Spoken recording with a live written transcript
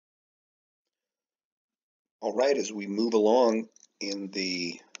All right, as we move along in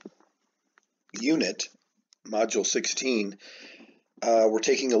the unit, Module 16, we're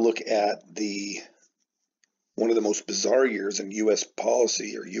taking a look at one of the most bizarre years in U.S.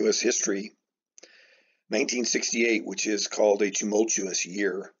 policy or U.S. history, 1968, which is called a tumultuous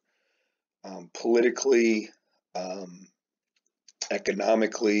year. Politically,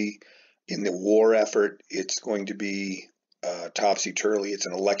 economically, in the war effort, it's going to be topsy-turvy. It's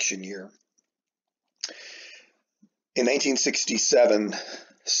an election year. In 1967,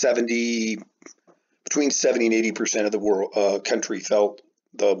 between 70 and 80% of the country felt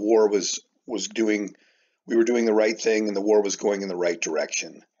the war we were doing the right thing and the war was going in the right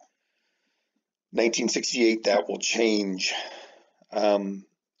direction. 1968, that will change.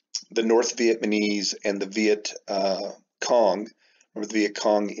 The North Vietnamese and the Viet Cong, remember the Viet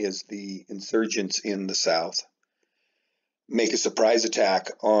Cong is the insurgents in the South, make a surprise attack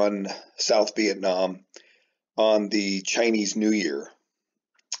on South Vietnam on the Chinese New Year.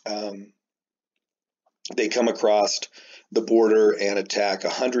 They come across the border and attack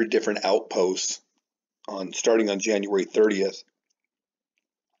 100 different outposts starting on January 30th.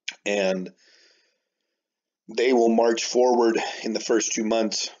 And they will march forward in the first 2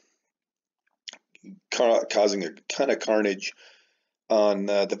 months, causing a ton of carnage on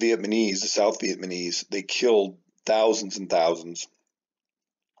the Vietnamese, the South Vietnamese. They killed thousands and thousands.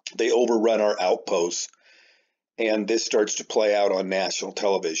 They overrun our outposts. And this starts to play out on national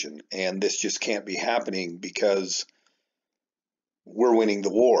television. And this just can't be happening because we're winning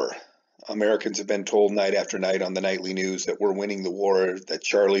the war. Americans have been told night after night on the nightly news that we're winning the war, that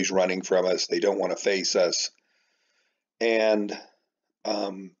Charlie's running from us. They don't want to face us. And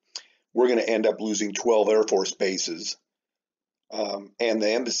we're going to end up losing 12 Air Force bases and the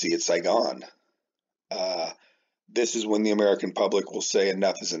embassy at Saigon. This is when the American public will say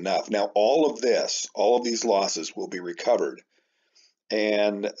enough is enough. Now, all of these losses will be recovered,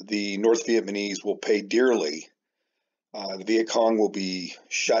 and the North Vietnamese will pay dearly. The Viet Cong will be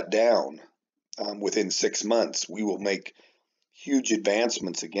shut down within 6 months. We will make huge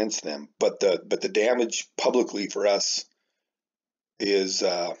advancements against them, but the damage publicly for us is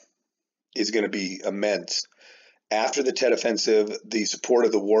going to be immense. After the Tet Offensive, the support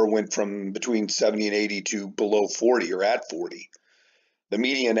of the war went from between 70 and 80 to below 40 or at 40. The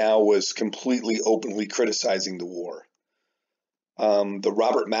media now was completely openly criticizing the war. The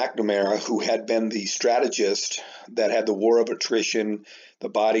Robert McNamara, who had been the strategist that had the war of attrition, the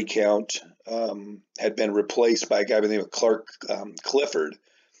body count, had been replaced by a guy by the name of Clark Clifford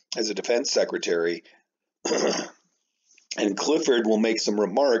as a defense secretary. And Clifford will make some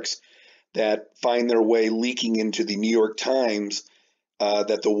remarks that find their way leaking into the New York Times,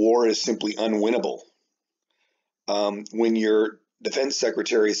 that the war is simply unwinnable. When your defense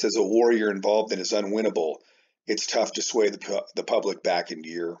secretary says a war you're involved in is unwinnable, it's tough to sway the public back into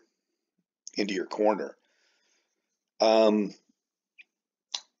your corner. President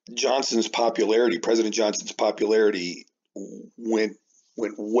Johnson's popularity went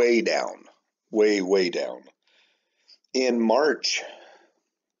way down, way down. In March,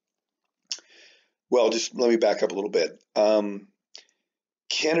 well, just let me back up a little bit.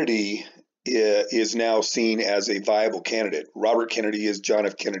 Kennedy is now seen as a viable candidate. Robert Kennedy is John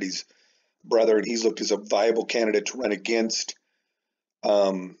F. Kennedy's brother, and he's looked as a viable candidate to run against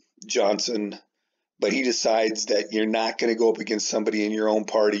Johnson. But he decides that you're not going to go up against somebody in your own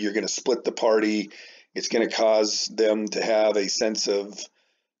party. You're going to split the party. It's going to cause them to have a sense of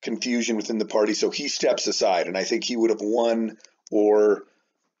confusion within the party. So he steps aside, and I think he would have won, or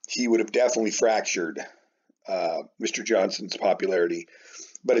he would have definitely fractured Mr. Johnson's popularity.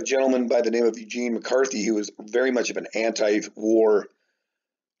 But a gentleman by the name of Eugene McCarthy, who was very much of an anti-war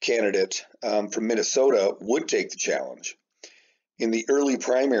candidate from Minnesota, would take the challenge. In the early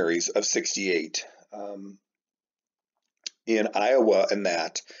primaries of 68, in Iowa and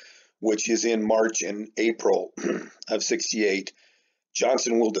that, which is in March and April of 68,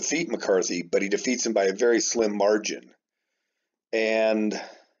 Johnson will defeat McCarthy, but he defeats him by a very slim margin. And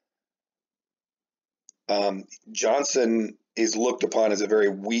Johnson is looked upon as a very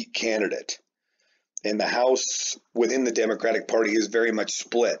weak candidate. And the House within the Democratic Party is very much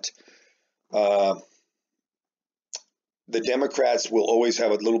split. The Democrats will always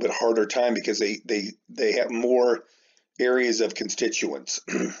have a little bit harder time because they have more areas of constituents,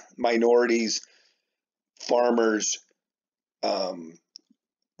 minorities, farmers,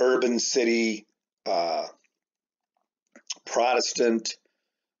 urban city, Protestant,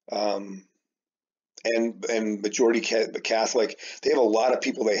 and majority Catholic. They have a lot of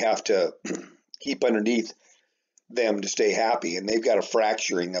people they have to keep underneath them to stay happy, and they've got a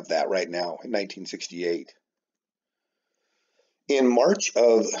fracturing of that right now in 1968. In March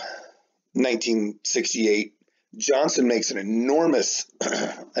of 1968, Johnson makes an enormous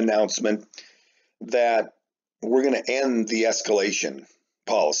announcement that we're going to end the escalation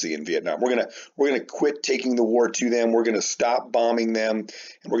policy in Vietnam. We're going to quit taking the war to them. We're going to stop bombing them,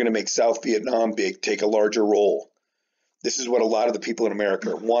 and we're going to make South Vietnam take a larger role. This is what a lot of the people in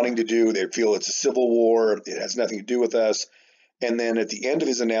America are wanting to do. They feel it's a civil war. It has nothing to do with us. And then at the end of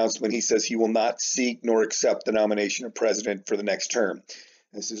his announcement, he says he will not seek nor accept the nomination of president for the next term.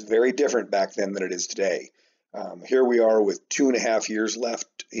 This is very different back then than it is today. Here we are with 2.5 years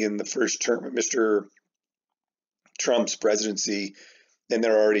left in the first term of Mr. Trump's presidency, and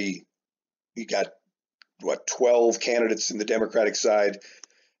you got, 12 candidates in the Democratic side,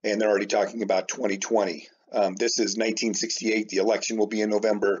 and they're already talking about 2020. This is 1968. The election will be in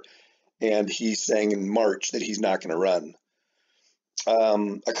November, and he's saying in March that he's not going to run.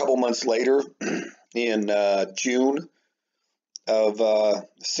 A couple months later, in June of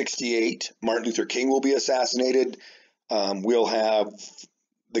 68, Martin Luther King will be assassinated. We'll have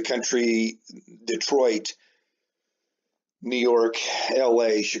the country, Detroit, New York,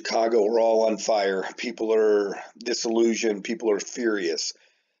 LA, Chicago are all on fire. People are disillusioned. People are furious.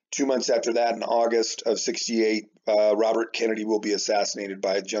 2 months after that, in August of 68, Robert Kennedy will be assassinated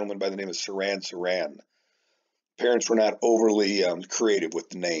by a gentleman by the name of Sirhan Sirhan. Parents were not overly creative with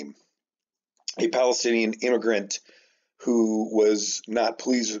the name. A Palestinian immigrant who was not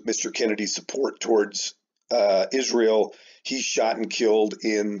pleased with Mr. Kennedy's support towards Israel, he's shot and killed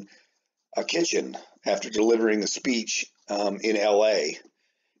in a kitchen after delivering a speech in LA.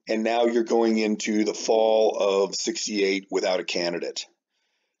 And now you're going into the fall of 68 without a candidate.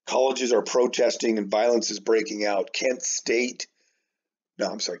 Colleges are protesting and violence is breaking out. Kent State's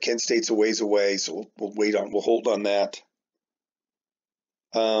a ways away, so we'll hold on that.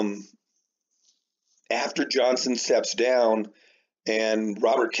 After Johnson steps down and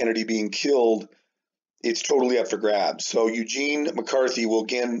Robert Kennedy being killed, it's totally up for grabs. So Eugene McCarthy will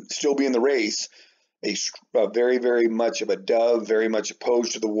again still be in the race, a very, very much of a dove, very much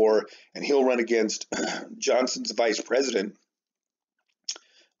opposed to the war, and he'll run against Johnson's vice president,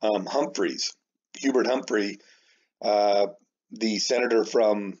 Hubert Humphrey, the senator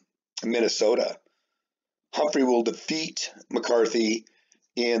from Minnesota. Humphrey will defeat McCarthy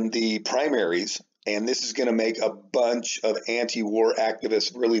in the primaries, and this is going to make a bunch of anti-war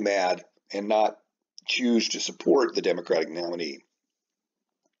activists really mad and not choose to support the Democratic nominee.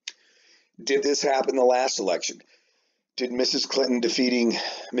 Did this happen the last election? Did Mrs. Clinton defeating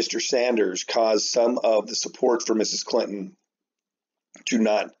Mr. Sanders cause some of the support for Mrs. Clinton to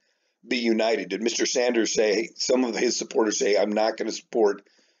not be united? Did Mr. Sanders say, some of his supporters say, I'm not going to support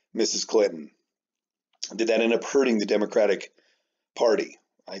Mrs. Clinton? Did that end up hurting the Democratic Party?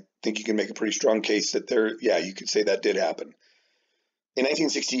 I think you can make a pretty strong case that you could say that did happen. In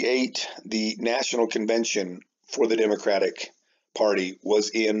 1968, the National Convention for the Democratic Party was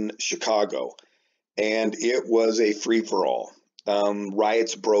in Chicago, and it was a free-for-all.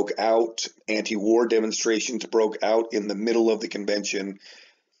 Riots broke out, anti-war demonstrations broke out in the middle of the convention.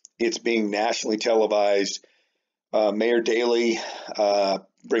 It's being nationally televised. Mayor Daley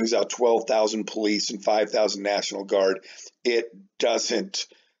brings out 12,000 police and 5,000 National Guard. It doesn't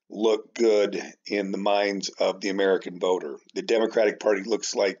look good in the minds of the American voter. The Democratic Party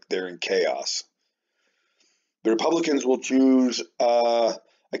looks like they're in chaos. The Republicans will choose a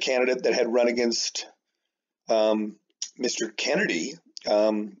candidate that had run against Mr. Kennedy,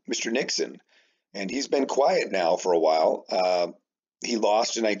 Mr. Nixon, and he's been quiet now for a while. He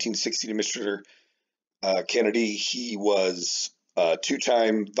lost in 1960 to Mr. Kennedy. He was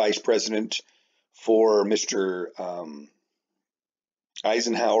two-time vice president for Mr.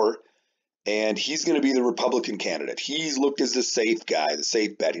 Eisenhower, and he's going to be the Republican candidate. He's looked as the safe guy, the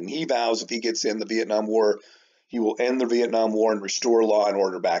safe bet, and he vows if he gets in the Vietnam War, he will end the Vietnam War and restore law and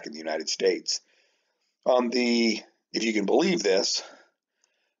order back in the United States. If you can believe this,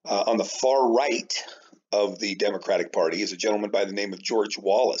 on the far right of the Democratic Party is a gentleman by the name of George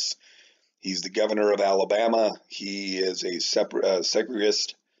Wallace. He's the governor of Alabama. He is a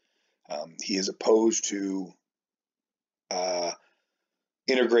segregist. He is opposed to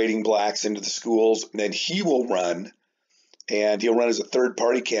integrating blacks into the schools. And then he will run, and he'll run as a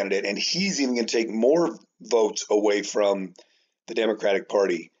third-party candidate, and he's even going to take more votes away from the Democratic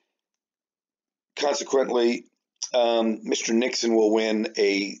Party. Consequently, Mr. Nixon will win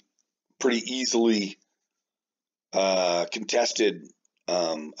a pretty easily contested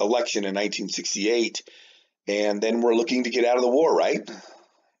election in 1968, and then we're looking to get out of the war, right?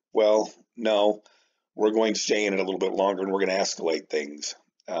 Well, no, we're going to stay in it a little bit longer, and we're going to escalate things.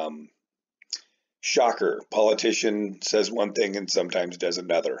 Shocker, politician says one thing and sometimes does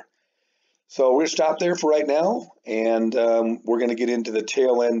another. So we're going to stop there for right now, and we're going to get into the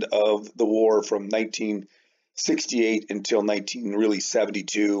tail end of the war from 1968 until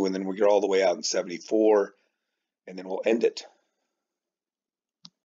 1972, and then we get all the way out in 74, and then we'll end it.